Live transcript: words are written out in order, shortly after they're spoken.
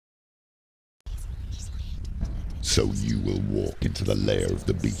So you will walk into the lair of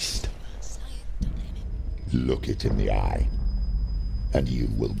the beast. Look it in the eye, and you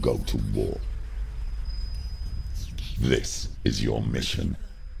will go to war. This is your mission.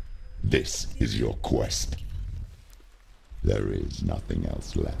 This is your quest. There is nothing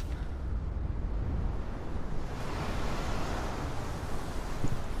else left.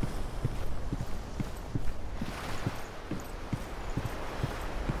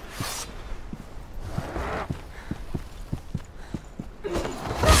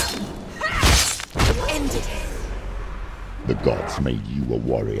 The gods made you a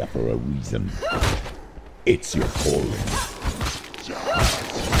warrior for a reason. It's your calling.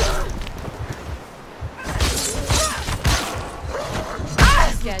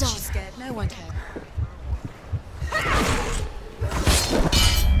 She's scared. No one cares.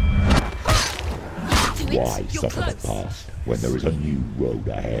 Why suffer the past when there is a new road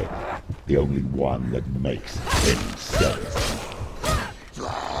ahead? The only one that makes any sense.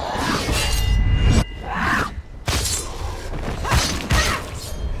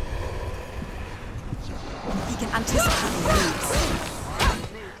 He can anticipate the moves.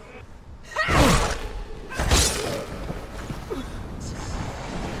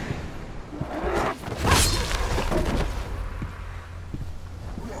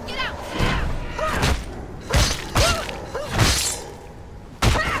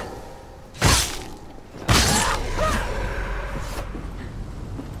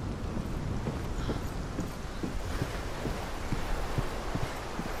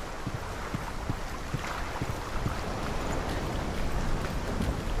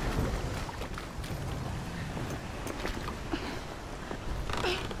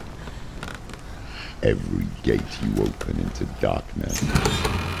 Every gate you open into darkness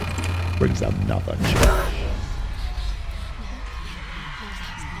brings another challenge.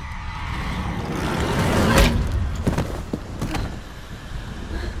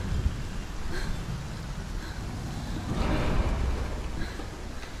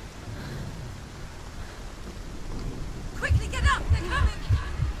 Quickly get up! They're coming!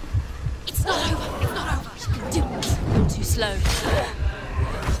 It's not over! It's not over! You can do it! I'm too slow.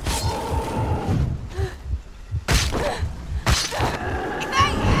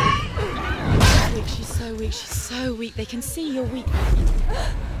 She's so weak. She's so weak. They can see you're weak.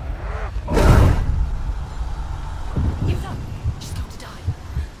 She's going to die.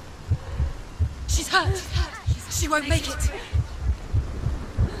 She's hurt. She won't make it.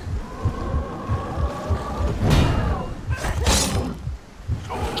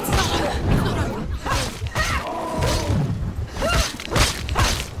 It's not over. It's not over.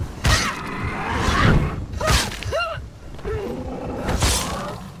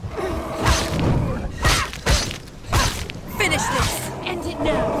 Finish this! End it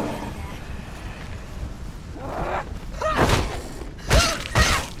now!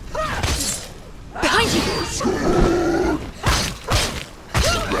 Behind you!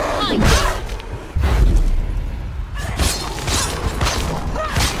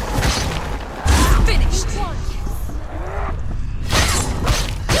 Finished!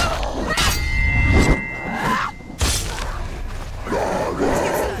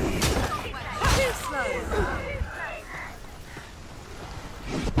 Too slow!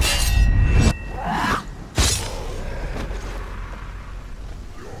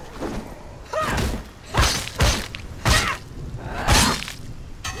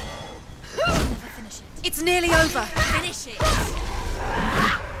 It's nearly over. Finish it.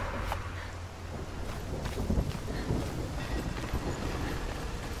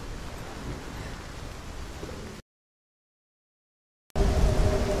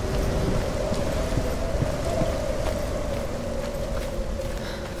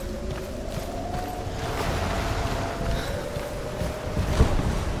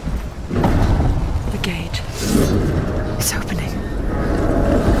 The gate is opening.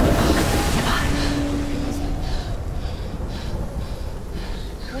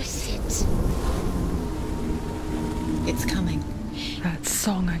 It's coming. That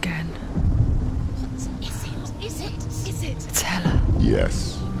song again. What is it? Is it? Is it? It's Hela.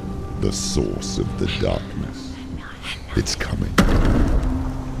 Yes, the source of the darkness. It's coming.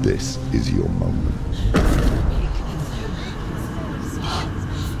 This is your moment.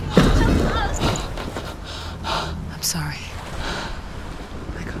 I'm sorry.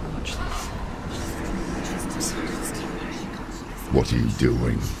 I can't watch this. What are you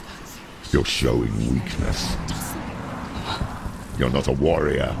doing? You're showing weakness. You're not a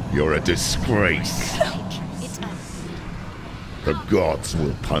warrior. You're a disgrace. The gods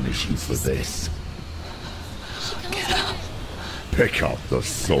will punish you for this. Get up. Pick up the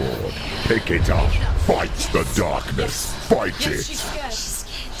sword. Pick it up. Fight the darkness. Fight Yes, it. she's scared.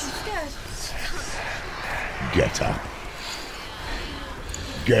 She's scared. Get up.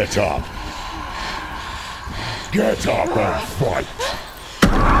 Get up. Get up and fight.